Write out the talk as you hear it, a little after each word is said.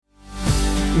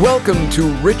Welcome to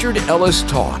Richard Ellis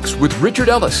Talks with Richard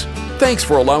Ellis. Thanks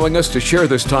for allowing us to share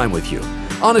this time with you.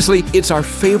 Honestly, it's our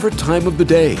favorite time of the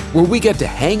day where we get to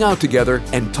hang out together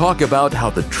and talk about how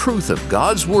the truth of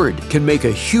God's Word can make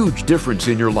a huge difference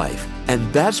in your life.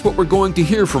 And that's what we're going to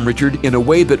hear from Richard in a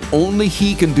way that only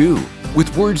he can do,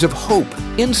 with words of hope,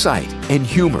 insight, and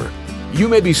humor. You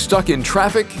may be stuck in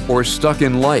traffic or stuck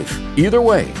in life. Either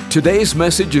way, today's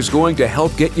message is going to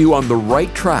help get you on the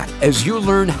right track as you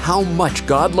learn how much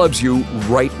God loves you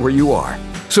right where you are.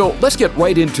 So let's get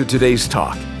right into today's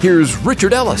talk. Here's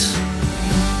Richard Ellis.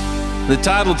 The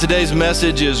title of today's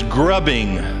message is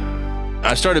Grubbing.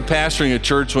 I started pastoring a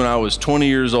church when I was 20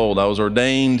 years old. I was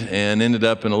ordained and ended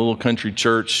up in a little country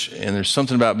church. And there's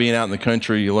something about being out in the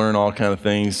country. You learn all kind of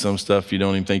things, some stuff you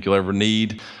don't even think you'll ever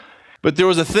need. But there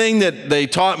was a thing that they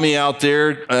taught me out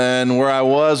there, and where I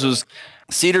was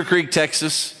Cedar Creek,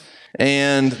 Texas,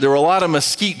 and there were a lot of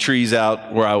mesquite trees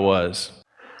out where I was.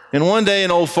 And one day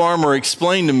an old farmer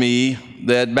explained to me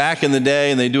that back in the day,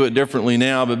 and they do it differently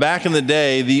now, but back in the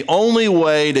day, the only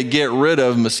way to get rid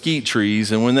of mesquite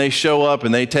trees, and when they show up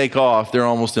and they take off, they're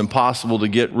almost impossible to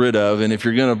get rid of, and if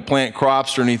you're going to plant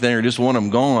crops or anything or just want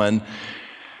them gone,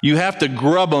 you have to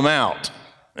grub them out.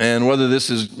 And whether this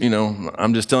is,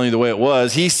 I'm just telling you the way it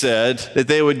was, he said that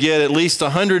they would get at least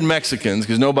 100 Mexicans,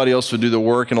 because nobody else would do the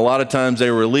work, and a lot of times they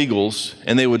were illegals,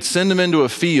 and they would send them into a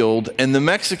field, and the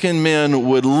Mexican men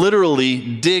would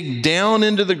literally dig down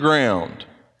into the ground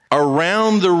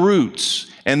around the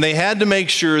roots, and they had to make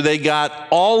sure they got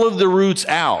all of the roots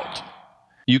out.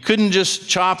 You couldn't just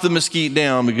chop the mesquite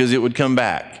down because it would come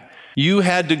back. You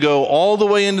had to go all the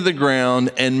way into the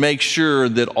ground and make sure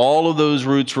that all of those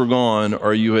roots were gone,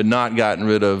 or you had not gotten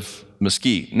rid of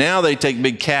mesquite. Now they take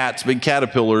big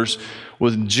caterpillars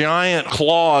with giant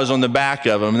claws on the back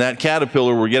of them, and that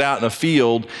caterpillar will get out in a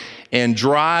field and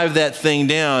drive that thing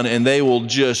down, and they will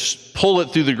just pull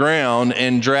it through the ground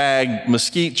and drag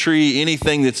mesquite tree,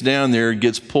 anything that's down there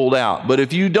gets pulled out. But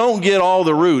if you don't get all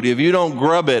the root, if you don't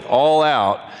grub it all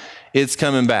out, it's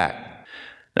coming back.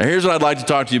 Now, here's what I'd like to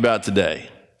talk to you about today.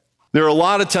 There are a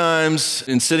lot of times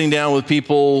in sitting down with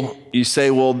people, you say,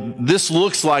 well, this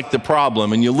looks like the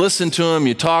problem. And you listen to them,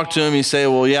 you talk to them, you say,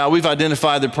 well, yeah, we've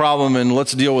identified the problem and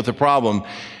let's deal with the problem.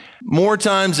 More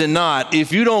times than not,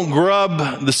 if you don't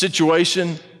grub the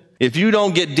situation, if you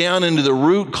don't get down into the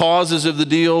root causes of the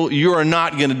deal, you are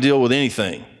not going to deal with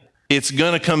anything. It's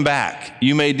going to come back.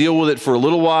 You may deal with it for a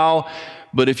little while,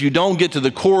 but if you don't get to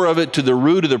the core of it, to the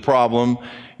root of the problem,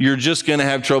 you're just going to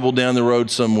have trouble down the road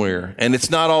somewhere. And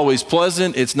it's not always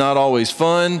pleasant. It's not always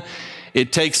fun.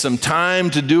 It takes some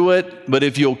time to do it. But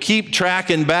if you'll keep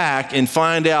tracking back and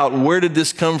find out, where did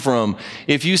this come from?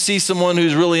 If you see someone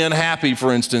who's really unhappy,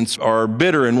 for instance, or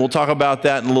bitter, and we'll talk about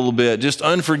that in a little bit, just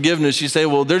unforgiveness, you say,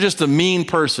 well, they're just a mean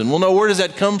person. Well, no, where does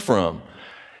that come from?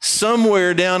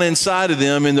 Somewhere down inside of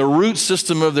them, in the root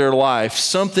system of their life,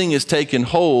 something is taken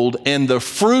hold, and the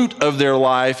fruit of their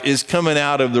life is coming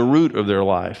out of the root of their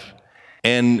life.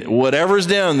 And whatever's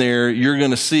down there, you're going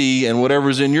to see, and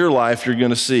whatever's in your life, you're going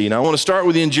to see. Now, I want to start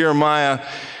with you in Jeremiah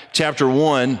chapter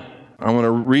 1. I want to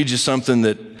read you something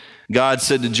that God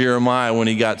said to Jeremiah when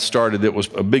he got started that was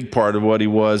a big part of what he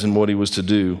was and what he was to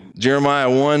do. Jeremiah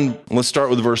 1, let's start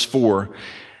with verse 4.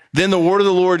 Then the word of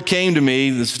the Lord came to me,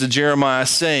 this is to Jeremiah,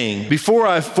 saying, before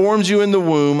I formed you in the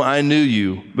womb, I knew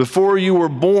you. Before you were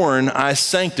born, I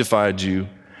sanctified you.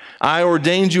 I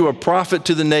ordained you a prophet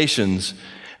to the nations.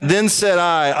 Then said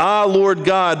I, Lord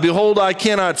God, behold, I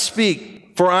cannot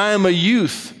speak, for I am a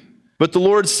youth. But the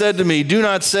Lord said to me, do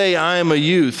not say I am a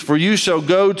youth, for you shall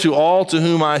go to all to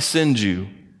whom I send you.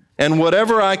 And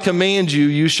whatever I command you,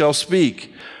 you shall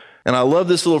speak. And I love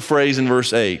this little phrase in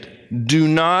verse 8. Do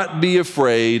not be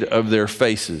afraid of their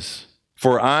faces,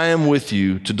 for I am with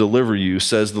you to deliver you,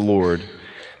 says the Lord.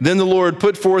 Then the Lord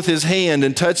put forth his hand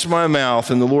and touched my mouth,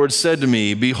 and the Lord said to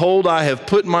me, behold, I have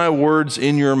put my words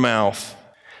in your mouth.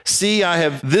 See, I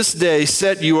have this day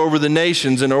set you over the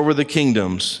nations and over the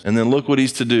kingdoms. And then look what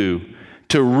he's to do.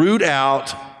 To root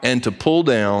out and to pull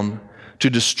down, to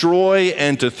destroy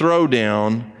and to throw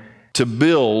down, to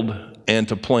build and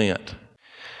to plant.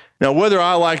 Now, whether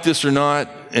I like this or not,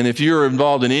 and if you're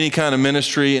involved in any kind of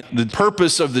ministry, the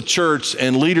purpose of the church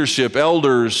and leadership,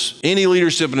 elders, any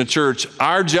leadership in a church,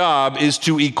 our job is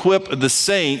to equip the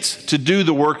saints to do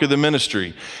the work of the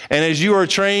ministry. And as you are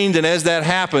trained and as that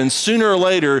happens, sooner or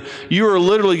later, you are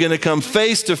literally going to come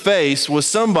face to face with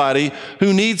somebody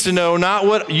who needs to know not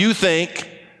what you think,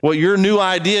 what your new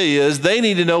idea is. They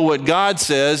need to know what God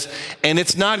says, and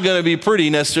it's not going to be pretty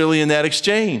necessarily in that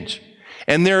exchange.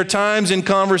 And there are times in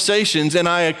conversations and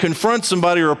I confront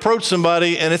somebody or approach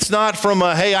somebody and it's not from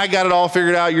a, hey, I got it all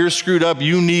figured out, you're screwed up,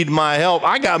 you need my help.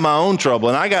 I got my own trouble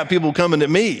and I got people coming at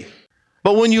me.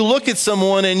 But when you look at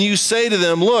someone and you say to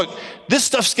them, look, this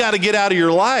stuff's got to get out of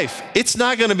your life, it's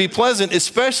not going to be pleasant,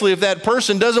 especially if that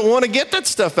person doesn't want to get that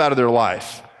stuff out of their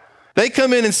life. They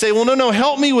come in and say, well, no,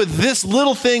 help me with this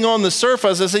little thing on the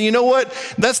surface. I say, you know what?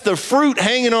 That's the fruit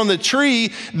hanging on the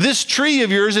tree. This tree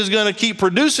of yours is going to keep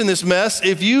producing this mess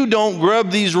if you don't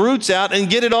grub these roots out and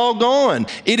get it all gone.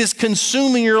 It is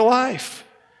consuming your life.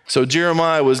 So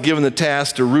Jeremiah was given the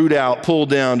task to root out, pull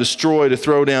down, destroy, to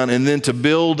throw down, and then to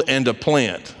build and to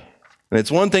plant. And it's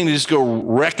one thing to just go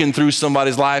wrecking through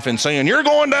somebody's life and saying, you're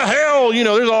going to hell. You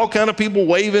know, there's all kind of people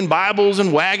waving Bibles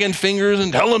and wagging fingers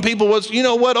and telling people you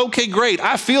know what? Okay, great.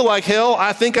 I feel like hell.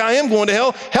 I think I am going to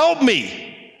hell. Help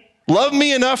me. Love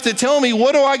me enough to tell me,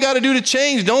 what do I got to do to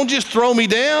change? Don't just throw me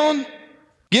down.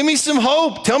 Give me some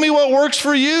hope. Tell me what works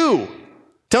for you.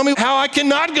 Tell me how I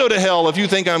cannot go to hell if you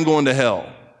think I'm going to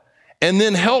hell. And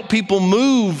then help people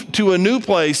move to a new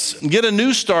place, get a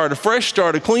new start, a fresh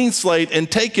start, a clean slate, and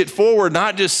take it forward,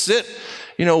 not just sit.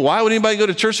 You know, why would anybody go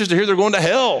to church just to hear they're going to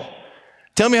hell?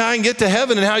 Tell me how I can get to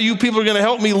heaven and how you people are going to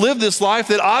help me live this life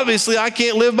that obviously I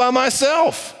can't live by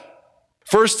myself.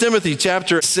 1 Timothy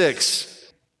chapter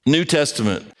 6, New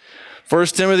Testament. 1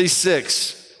 Timothy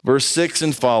 6, verse 6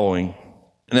 and following.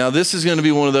 Now, this is going to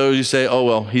be one of those you say, oh,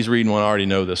 well, he's reading one. I already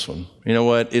know this one. You know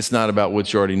what? It's not about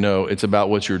what you already know. It's about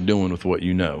what you're doing with what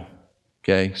you know.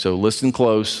 Okay? So listen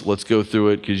close. Let's go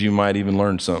through it because you might even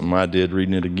learn something. I did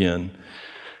reading it again.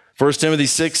 1 Timothy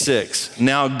 6:6.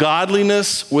 Now,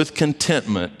 godliness with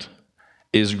contentment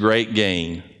is great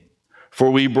gain.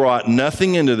 For we brought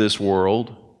nothing into this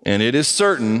world, and it is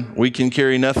certain we can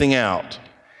carry nothing out.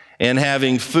 And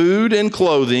having food and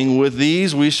clothing, with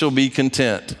these we shall be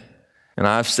content. And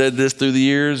I've said this through the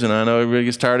years, and I know everybody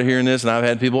gets tired of hearing this, and I've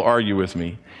had people argue with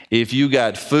me. If you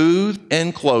got food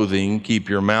and clothing, keep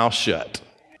your mouth shut.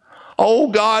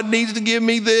 Oh, God needs to give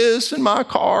me this and my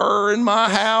car and my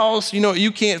house. You know,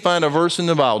 you can't find a verse in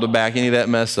the Bible to back any of that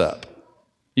mess up.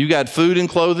 You got food and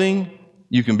clothing,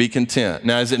 you can be content.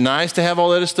 Now, is it nice to have all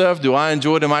that stuff? Do I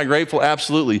enjoy it? Am I grateful?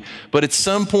 Absolutely. But at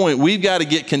some point, we've got to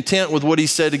get content with what he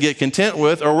said to get content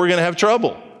with, or we're going to have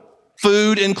trouble.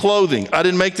 Food and clothing. I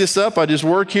didn't make this up. I just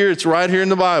work here. It's right here in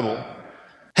the Bible.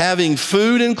 Having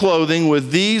food and clothing,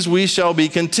 with these we shall be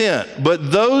content.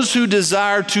 But those who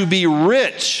desire to be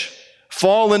rich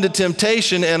fall into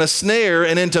temptation and a snare,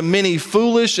 and into many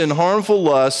foolish and harmful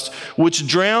lusts, which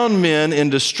drown men in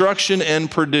destruction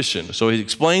and perdition. So he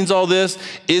explains all this.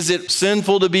 Is it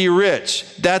sinful to be rich?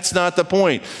 That's not the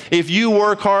point. If you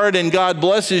work hard and God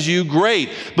blesses you, great.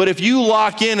 But if you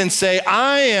lock in and say,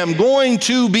 I am going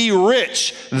to be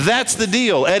rich, that's the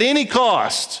deal, at any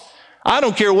cost. I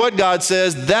don't care what God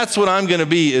says, that's what I'm going to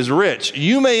be, is rich.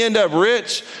 You may end up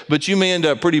rich, but you may end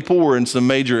up pretty poor in some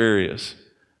major areas.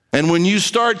 And when you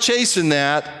start chasing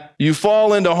that, you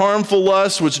fall into harmful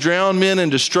lusts which drown men in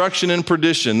destruction and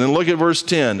perdition. Then look at verse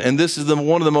 10. And this is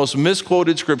one of the most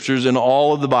misquoted scriptures in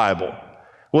all of the Bible.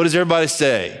 What does everybody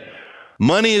say?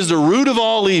 Money is the root of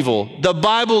all evil. The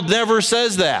Bible never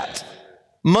says that.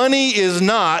 Money is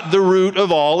not the root of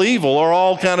all evil or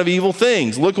all kind of evil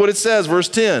things. Look what it says, verse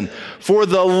 10. For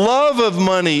the love of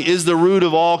money is the root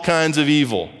of all kinds of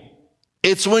evil.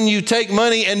 It's when you take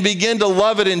money and begin to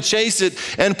love it and chase it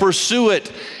and pursue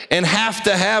it and have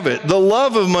to have it. The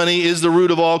love of money is the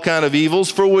root of all kind of evils,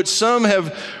 for which some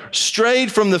have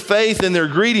strayed from the faith in their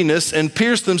greediness and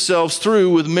pierced themselves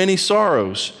through with many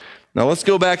sorrows. Now let's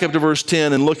go back up to verse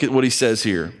 10 and look at what he says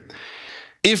here.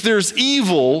 If there's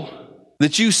evil,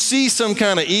 that you see some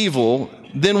kind of evil,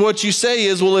 then what you say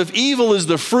is, well, if evil is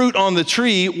the fruit on the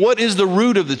tree, what is the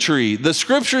root of the tree? The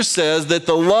scripture says that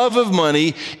the love of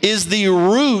money is the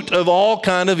root of all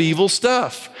kind of evil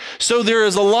stuff. So there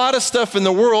is a lot of stuff in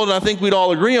the world, and I think we'd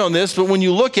all agree on this, but when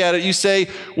you look at it, you say,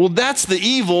 well, that's the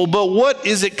evil, but what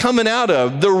is it coming out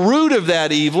of? The root of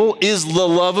that evil is the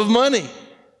love of money.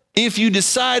 If you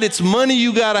decide it's money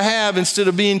you got to have instead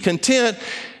of being content,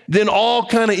 then all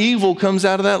kind of evil comes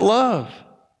out of that love.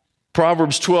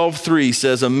 Proverbs 12:3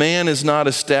 says, a man is not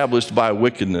established by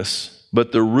wickedness,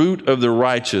 but the root of the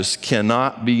righteous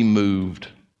cannot be moved.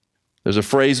 There's a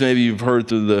phrase maybe you've heard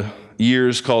through the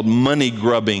years called money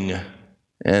grubbing,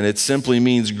 and it simply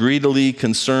means greedily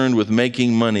concerned with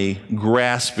making money,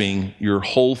 grasping. Your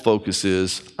whole focus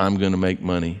is, I'm going to make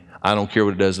money. I don't care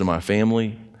what it does to my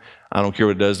family. I don't care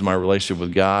what it does to my relationship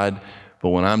with God, but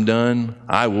when I'm done,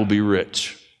 I will be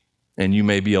rich, and you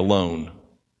may be alone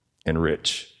and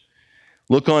rich.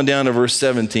 Look on down to verse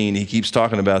 17. He keeps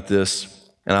talking about this.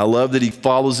 And I love that he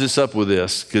follows this up with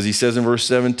this, because he says in verse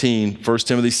 17, 1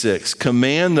 Timothy 6,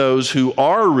 command those who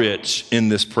are rich in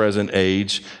this present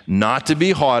age not to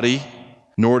be haughty,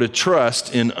 nor to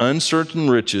trust in uncertain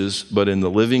riches, but in the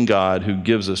living God who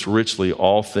gives us richly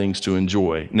all things to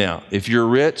enjoy. Now, if you're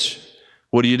rich,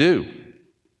 what do?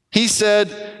 He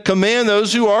said, command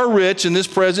those who are rich in this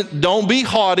present, don't be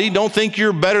haughty, don't think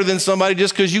you're better than somebody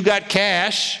just because you got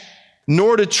cash,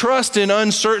 nor to trust in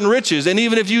uncertain riches. And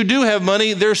even if you do have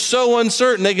money, they're so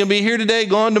uncertain. They can be here today,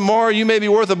 gone tomorrow. You may be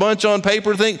worth a bunch on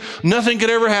paper, think nothing could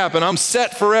ever happen. I'm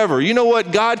set forever. You know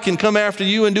what? God can come after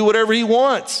you and do whatever he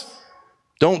wants.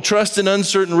 Don't trust in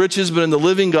uncertain riches, but in the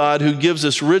living God who gives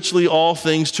us richly all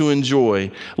things to enjoy.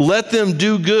 Let them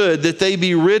do good, that they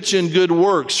be rich in good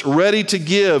works, ready to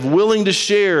give, willing to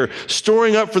share,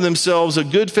 storing up for themselves a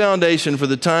good foundation for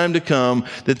the time to come,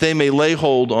 that they may lay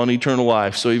hold on eternal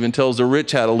life. So he even tells the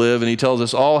rich how to live, and he tells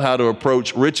us all how to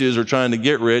approach riches or trying to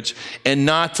get rich, and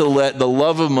not to let the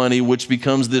love of money, which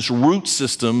becomes this root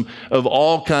system of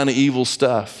all kind of evil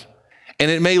stuff. And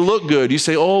it may look good. You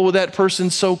say, oh, well, that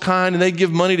person's so kind and they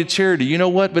give money to charity. You know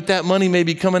what? But that money may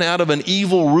be coming out of an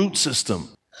evil root system.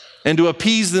 And to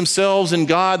appease themselves and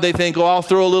God, they think, oh, I'll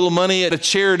throw a little money at a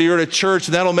charity or at a church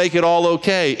and that'll make it all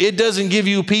okay. It doesn't give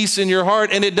you peace in your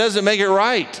heart and it doesn't make it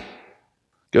right.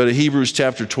 Go to Hebrews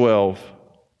chapter 12.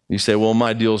 You say, well,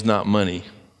 my deal's not money.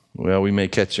 Well, we may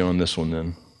catch you on this one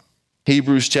then.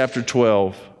 Hebrews chapter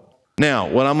 12. Now,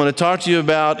 what I'm going to talk to you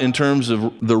about in terms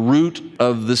of the root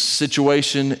of this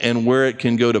situation and where it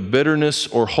can go to bitterness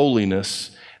or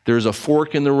holiness, there's a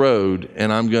fork in the road,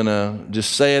 and I'm going to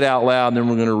just say it out loud, and then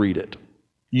we're going to read it.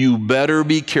 You better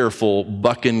be careful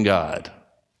bucking God.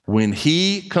 When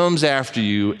he comes after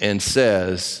you and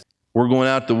says, we're going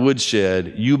out the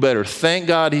woodshed, you better thank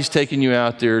God he's taking you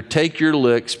out there, take your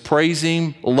licks, praise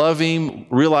him, love him,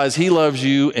 realize he loves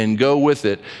you, and go with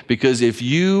it. Because if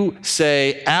you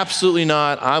say, absolutely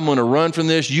not, I'm going to run from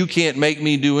this, you can't make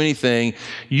me do anything,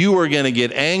 you are going to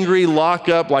get angry, lock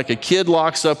up like a kid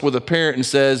locks up with a parent and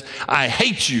says, I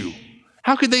hate you.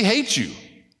 How could they hate you?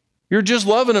 You're just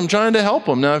loving them, trying to help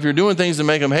them. Now, if you're doing things to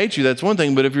make them hate you, that's one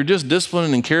thing. But if you're just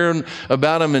disciplining and caring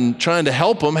about them and trying to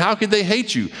help them, how could they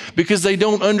hate you? Because they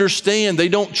don't understand. They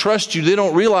don't trust you. They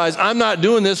don't realize I'm not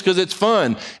doing this because it's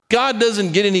fun. God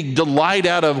doesn't get any delight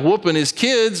out of whooping his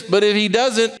kids. But if he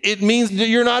doesn't, it means that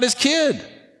you're not his kid.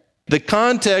 The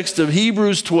context of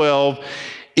Hebrews 12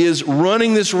 is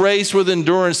running this race with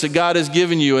endurance that God has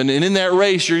given you. And in that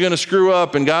race, you're going to screw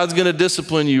up and God's going to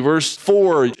discipline you. Verse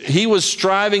 4, he was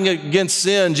striving against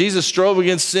sin. Jesus strove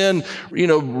against sin,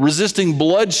 resisting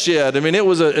bloodshed. I mean, it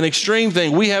was an extreme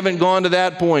thing. We haven't gone to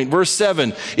that point. Verse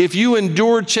 7, if you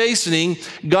endure chastening,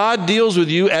 God deals with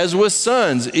you as with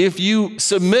sons. If you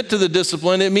submit to the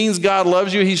discipline, it means God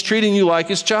loves you. He's treating you like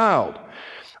his child.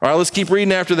 All right, let's keep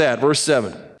reading after that. Verse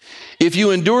 7. If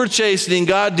you endure chastening,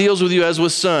 God deals with you as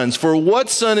with sons. For what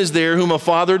son is there whom a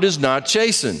father does not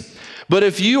chasten? But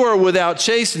if you are without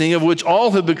chastening, of which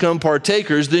all have become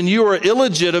partakers, then you are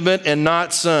illegitimate and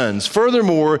not sons.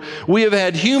 Furthermore, we have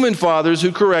had human fathers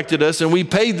who corrected us, and we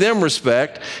paid them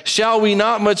respect. Shall we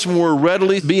not much more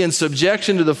readily be in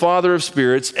subjection to the Father of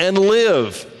spirits and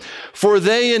live? For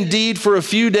they indeed for a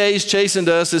few days chastened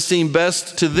us as seemed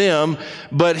best to them,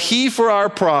 but he for our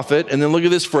profit, and then look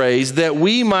at this phrase, that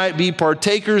we might be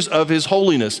partakers of his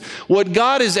holiness. What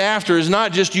God is after is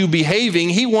not just you behaving,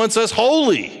 he wants us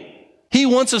holy. He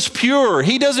wants us pure.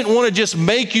 He doesn't want to just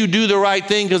make you do the right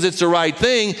thing because it's the right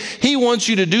thing. He wants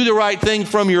you to do the right thing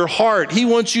from your heart. He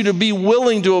wants you to be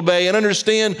willing to obey and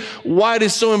understand why it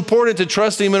is so important to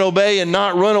trust him and obey and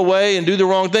not run away and do the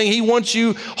wrong thing. He wants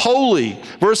you holy.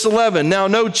 Verse 11, now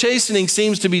no chastening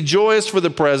seems to be joyous for the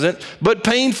present, but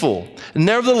painful.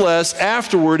 Nevertheless,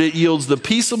 afterward it yields the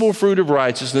peaceable fruit of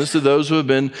righteousness to those who have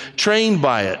been trained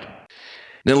by it.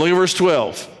 Then look at verse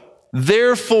 12.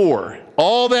 Therefore,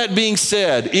 all that being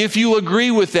said, if you agree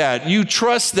with that, you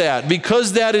trust that,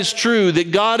 because that is true,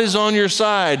 that God is on your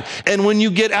side, and when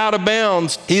you get out of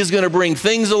bounds, he is going to bring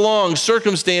things along,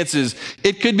 circumstances.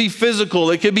 It could be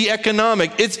physical, it could be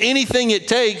economic. It's anything it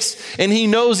takes, and he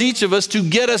knows each of us to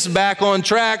get us back on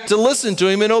track to listen to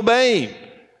him and obey him.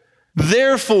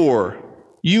 Therefore,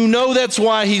 you know that's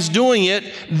why he's doing it,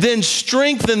 then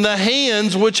strengthen the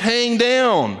hands which hang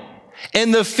down,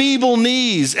 and the feeble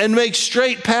knees, and make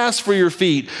straight paths for your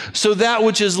feet, so that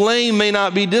which is lame may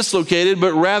not be dislocated,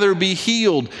 but rather be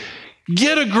healed.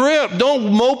 Get a grip.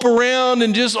 Don't mope around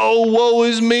and just, oh, woe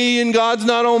is me, and God's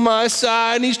not on my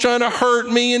side, and he's trying to hurt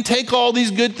me and take all these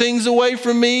good things away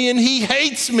from me, and he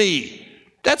hates me.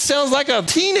 That sounds like a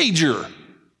teenager.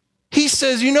 He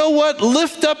says, you know what?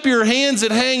 Lift up your hands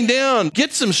that hang down.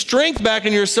 Get some strength back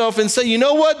in yourself and say, you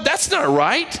know what? That's not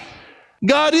right.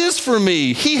 God is for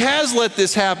me. He has let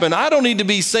this happen. I don't need to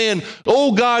be saying,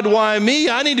 oh God, why me?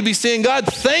 I need to be saying, God,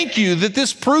 thank you that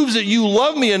this proves that you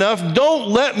love me enough. Don't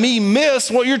let me miss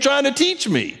what you're trying to teach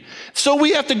me. So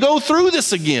we have to go through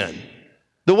this again.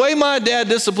 The way my dad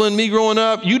disciplined me growing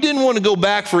up, you didn't want to go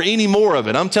back for any more of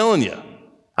it. I'm telling you.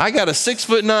 I got a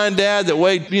 6'9" dad that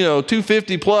weighed,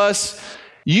 250 plus.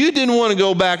 You didn't want to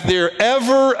go back there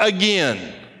ever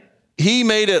again. He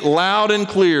made it loud and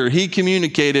clear. He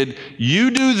communicated,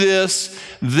 you do this,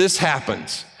 this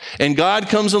happens. And God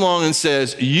comes along and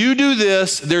says, you do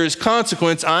this, there is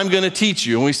consequence, I'm going to teach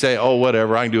you. And we say, oh,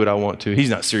 whatever, I can do what I want to. He's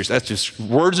not serious. That's just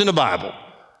words in the Bible.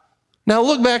 Now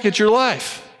look back at your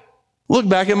life. Look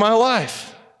back at my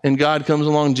life. And God comes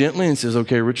along gently and says,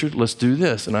 okay, Richard, let's do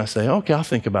this. And I say, okay, I'll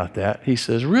think about that. He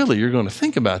says, really, you're going to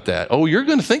think about that? Oh, you're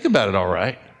going to think about it, all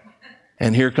right.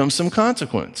 And here comes some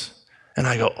consequence. And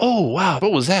I go, oh, wow,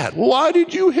 what was that? Why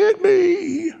did you hit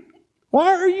me?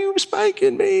 Why are you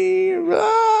spanking me?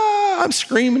 I'm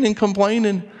screaming and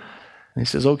complaining. And he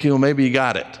says, okay, well, maybe you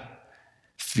got it. A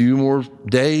few more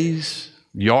days,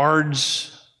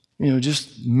 yards,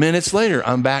 just minutes later,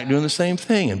 I'm back doing the same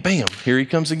thing. And bam, here he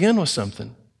comes again with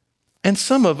something. And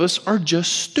some of us are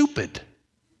just stupid.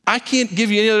 I can't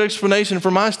give you any other explanation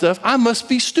for my stuff. I must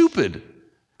be stupid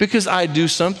because I do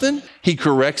something, he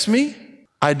corrects me.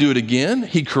 I do it again,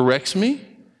 he corrects me.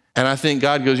 And I think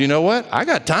God goes, you know what? I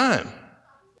got time.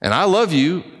 And I love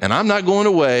you, and I'm not going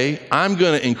away. I'm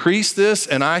going to increase this,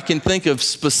 and I can think of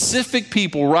specific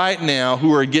people right now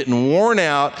who are getting worn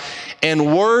out,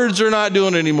 and words are not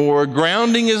doing it anymore.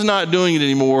 Grounding is not doing it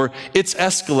anymore. It's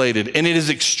escalated, and it is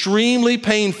extremely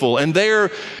painful. And they're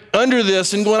under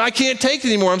this and going, I can't take it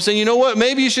anymore. I'm saying, you know what?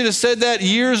 Maybe you should have said that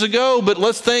years ago, but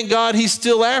let's thank God he's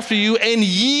still after you, and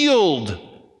yield.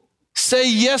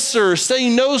 Say yes, sir. Say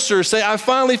no, sir. Say, I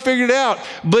finally figured it out.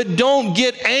 But don't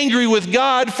get angry with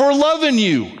God for loving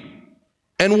you.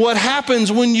 And what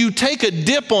happens when you take a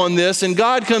dip on this and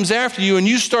God comes after you and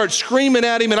you start screaming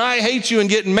at him and I hate you and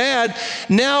getting mad,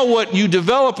 now what you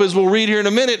develop, as we'll read here in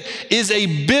a minute, is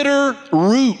a bitter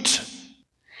root.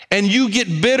 And you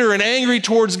get bitter and angry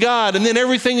towards God, and then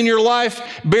everything in your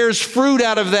life bears fruit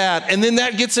out of that. And then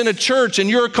that gets in a church and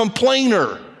you're a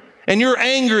complainer. And you're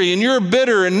angry and you're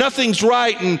bitter and nothing's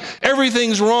right and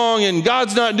everything's wrong and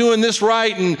God's not doing this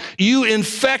right, and you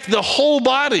infect the whole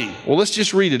body. Well, let's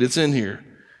just read it. It's in here.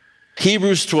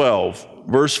 Hebrews 12,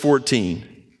 verse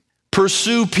 14.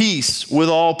 Pursue peace with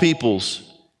all peoples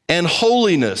and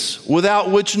holiness,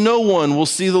 without which no one will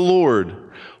see the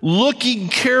Lord. Looking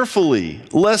carefully,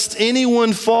 lest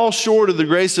anyone fall short of the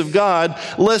grace of God,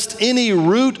 lest any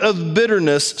root of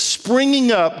bitterness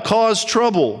springing up cause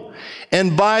trouble.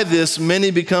 And by this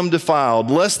many become defiled,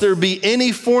 lest there be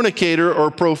any fornicator or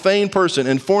profane person.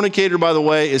 And fornicator, by the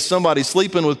way, is somebody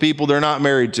sleeping with people they're not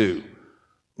married to.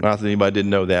 Not that anybody didn't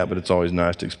know that, but it's always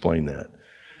nice to explain that.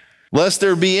 Lest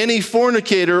there be any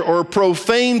fornicator or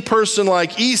profane person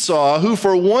like Esau, who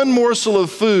for one morsel of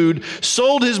food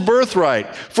sold his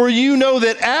birthright. For you know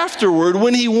that afterward,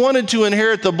 when he wanted to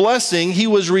inherit the blessing, he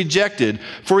was rejected.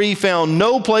 For he found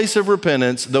no place of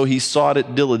repentance, though he sought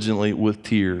it diligently with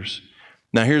tears.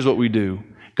 Now here's what we do.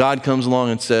 God comes along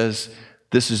and says,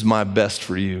 this is my best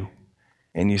for you.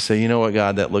 And you say, you know what,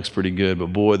 God, that looks pretty good,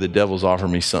 but boy, the devil's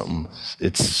offering me something.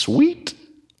 It's sweet.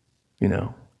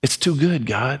 It's too good,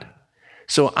 God.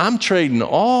 So I'm trading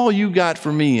all you got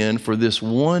for me in for this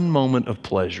one moment of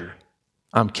pleasure.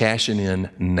 I'm cashing in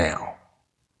now.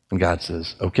 And God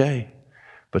says, okay,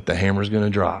 but the hammer's going to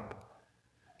drop.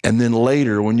 And then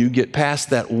later, when you get past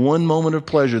that one moment of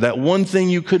pleasure, that one thing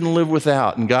you couldn't live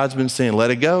without, and God's been saying, let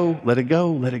it go, let it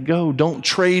go, let it go. Don't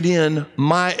trade in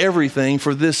my everything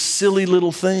for this silly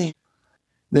little thing.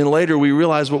 Then later we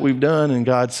realize what we've done, and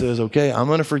God says, okay, I'm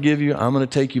going to forgive you, I'm going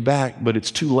to take you back, but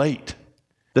it's too late.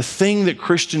 The thing that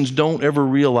Christians don't ever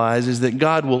realize is that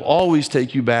God will always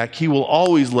take you back. He will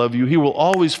always love you. He will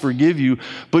always forgive you,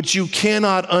 but you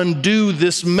cannot undo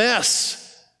this mess.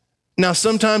 Now,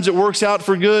 sometimes it works out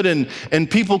for good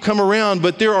and people come around,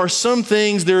 but there are some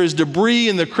things, there is debris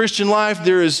in the Christian life,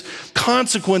 there is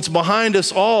consequence behind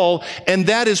us all, and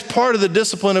that is part of the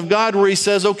discipline of God, where he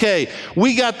says, okay,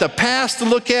 we got the past to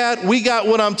look at, we got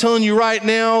what I'm telling you right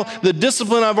now, the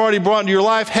discipline I've already brought into your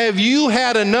life. Have you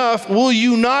had enough? Will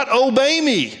you not obey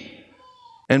me?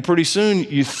 And pretty soon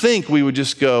you think we would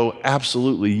just go,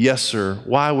 absolutely, yes, sir.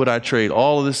 Why would I trade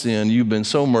all of this in? You've been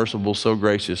so merciful, so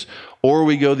gracious. Or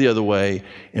we go the other way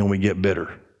and we get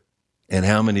bitter And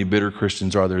how many bitter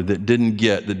Christians are there that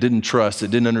didn't trust,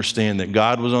 that didn't understand that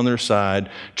God was on their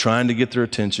side, trying to get their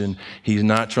attention. He's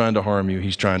not trying to harm you.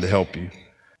 He's trying to help you.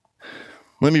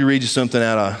 Let me read you something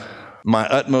out of My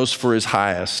Utmost for His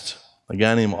Highest. A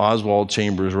guy named Oswald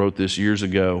Chambers wrote this years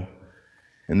ago.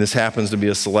 And this happens to be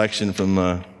a selection from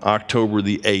October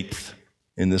the 8th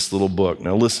in this little book.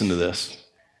 Now listen to this.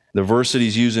 The verse that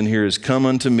he's using here is, "Come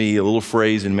unto me," a little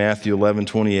phrase in Matthew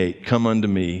 11:28. "Come unto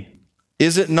me.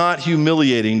 Is it not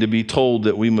humiliating to be told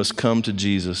that we must come to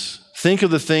Jesus? Think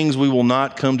of the things we will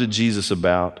not come to Jesus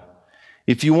about.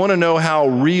 If you want to know how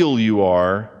real you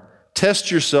are,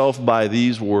 test yourself by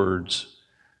these words.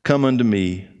 Come unto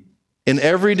me. In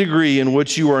every degree in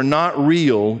which you are not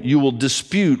real, you will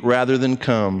dispute rather than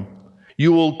come.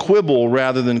 You will quibble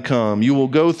rather than come. You will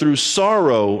go through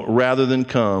sorrow rather than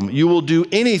come. You will do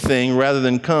anything rather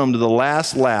than come to the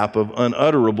last lap of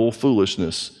unutterable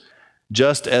foolishness,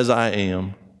 just as I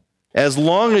am. As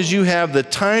long as you have the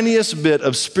tiniest bit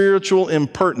of spiritual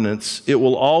impertinence, it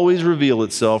will always reveal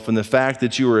itself in the fact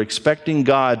that you are expecting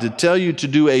God to tell you to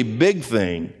do a big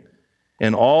thing,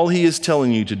 and all He is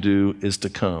telling you to do is to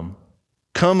come.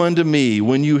 Come unto me.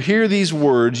 When you hear these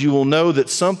words, you will know that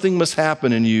something must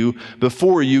happen in you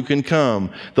before you can come.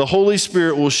 The Holy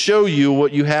Spirit will show you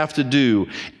what you have to do.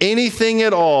 Anything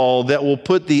at all that will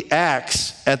put the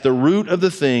axe at the root of the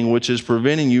thing which is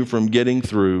preventing you from getting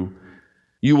through.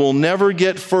 You will never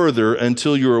get further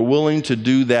until you are willing to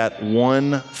do that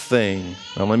one thing.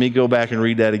 Now let me go back and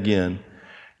read that again.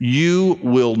 You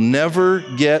will never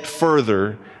get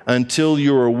further until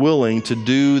you are willing to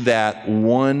do that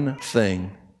one thing.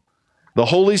 The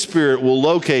Holy Spirit will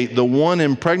locate the one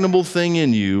impregnable thing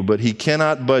in you, but He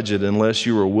cannot budge it unless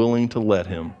you are willing to let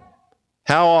Him.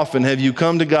 How often have you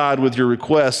come to God with your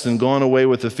requests and gone away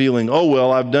with the feeling, oh,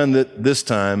 well, I've done it this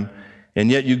time, and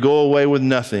yet you go away with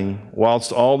nothing,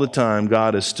 whilst all the time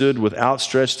God has stood with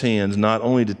outstretched hands, not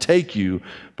only to take you,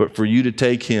 but for you to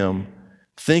take Him.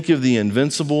 Think of the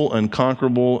invincible,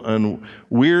 unconquerable,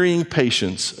 unwearying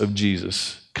patience of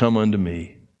Jesus. Come unto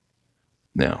me.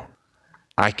 Now,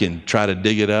 I can try to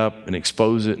dig it up and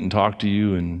expose it and talk to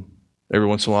you, and every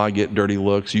once in a while I get dirty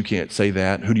looks. You can't say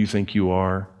that. Who do you think you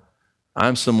are?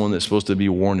 I'm someone that's supposed to be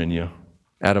warning you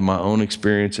out of my own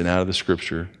experience and out of the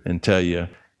Scripture and tell you,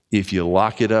 if you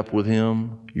lock it up with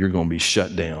Him, you're going to be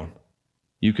shut down.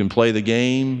 You can play the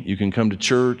game, you can come to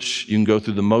church, you can go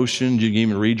through the motions, you can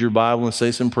even read your Bible and say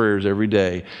some prayers every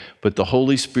day. But the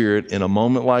Holy Spirit, in a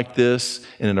moment like this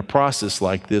and in a process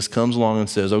like this, comes along and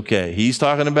says, okay, He's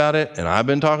talking about it, and I've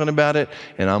been talking about it,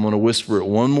 and I'm going to whisper it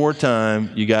one more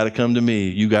time. You got to come to me.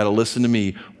 You got to listen to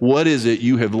me. What is it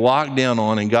you have locked down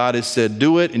on, and God has said,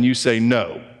 do it, and you say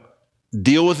no.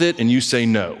 Deal with it, and you say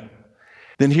no.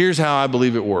 Then here's how I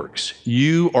believe it works.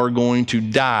 You are going to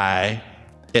die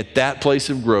at that place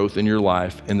of growth in your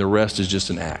life, and the rest is just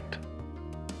an act.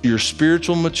 Your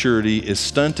spiritual maturity is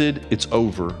stunted, it's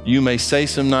over. You may say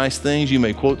some nice things, you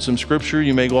may quote some scripture,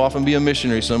 you may go off and be a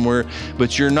missionary somewhere,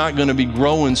 but you're not going to be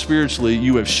growing spiritually.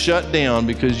 You have shut down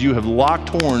because you have locked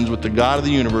horns with the God of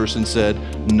the universe and said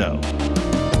no.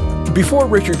 Before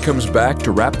Richard comes back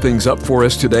to wrap things up for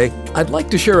us today, I'd like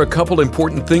to share a couple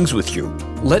important things with you.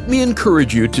 Let me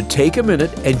encourage you to take a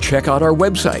minute and check out our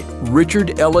website,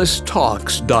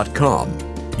 richardellistalks.com.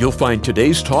 You'll find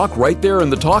today's talk right there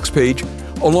on the Talks page,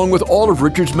 along with all of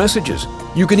Richard's messages.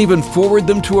 You can even forward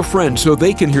them to a friend so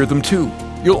they can hear them too.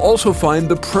 You'll also find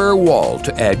the prayer wall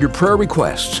to add your prayer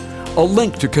requests, a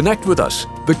link to connect with us,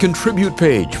 the contribute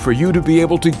page for you to be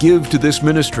able to give to this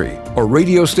ministry, a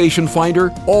radio station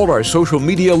finder, all our social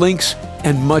media links,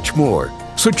 and much more.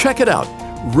 So check it out,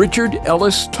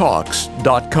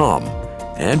 richardellistalks.com.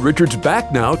 And Richard's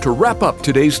back now to wrap up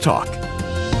today's talk.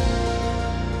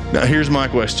 Now here's my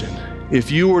question. If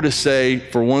you were to say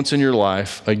for once in your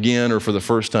life, again or for the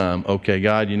first time, okay,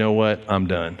 God, you know what? I'm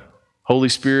done. Holy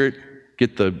Spirit,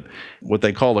 get what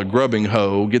they call a grubbing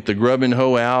hoe, get the grubbing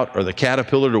hoe out or the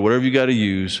caterpillar or whatever you got to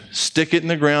use, stick it in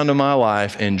the ground of my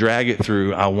life and drag it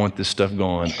through. I want this stuff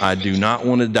gone. I do not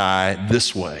want to die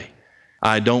this way.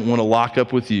 I don't want to lock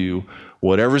up with you.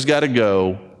 Whatever's got to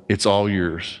go, it's all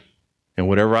yours. And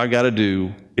whatever I got to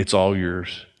do, it's all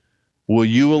yours. Will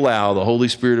you allow the Holy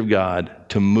Spirit of God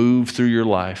to move through your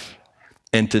life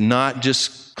and to not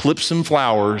just clip some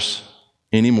flowers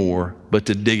anymore, but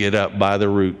to dig it up by the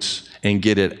roots and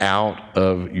get it out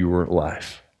of your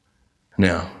life?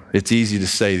 Now, it's easy to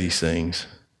say these things,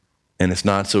 and it's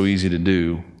not so easy to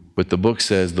do, but the book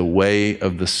says the way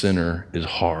of the sinner is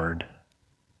hard.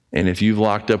 And if you've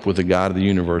locked up with the God of the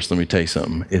universe, let me tell you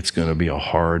something, it's going to be a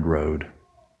hard road.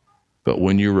 But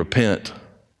when you repent,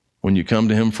 when you come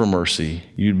to Him for mercy,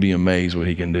 you'd be amazed what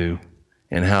He can do.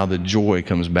 and how the joy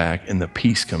comes back and the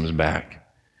peace comes back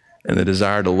and the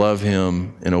desire to love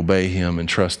him and obey him and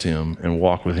trust him and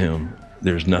walk with him.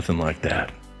 There's nothing like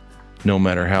that, no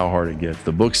matter how hard it gets.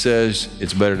 The book says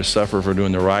it's better to suffer for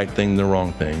doing the right thing than the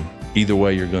wrong thing. Either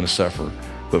way, you're going to suffer.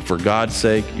 But for God's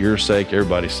sake, your sake,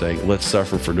 everybody's sake, let's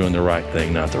suffer for doing the right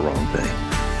thing, not the wrong thing.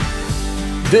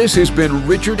 This has been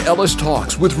Richard Ellis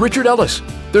Talks with Richard Ellis.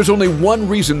 There's only one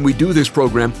reason we do this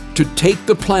program: to take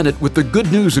the planet with the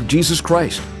good news of Jesus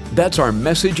Christ. That's our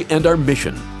message and our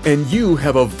mission. And you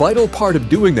have a vital part of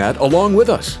doing that along with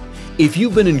us. If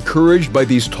you've been encouraged by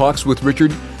these talks with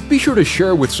Richard, be sure to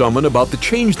share with someone about the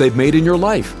change they've made in your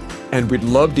life. And we'd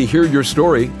love to hear your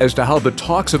story as to how the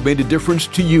talks have made a difference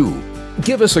to you.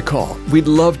 Give us a call. We'd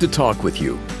love to talk with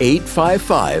you.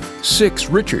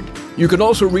 855-6-RICHARD. You can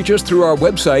also reach us through our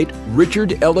website,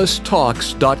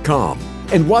 richardellistalks.com.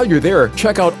 And while you're there,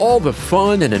 check out all the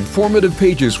fun and informative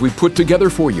pages we put together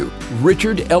for you,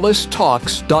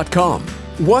 richardellistalks.com.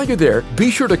 While you're there,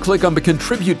 be sure to click on the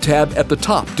Contribute tab at the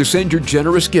top to send your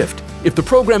generous gift. If the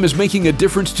program is making a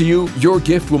difference to you, your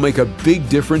gift will make a big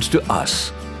difference to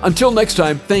us. Until next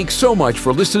time, thanks so much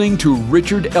for listening to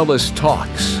Richard Ellis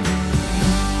Talks.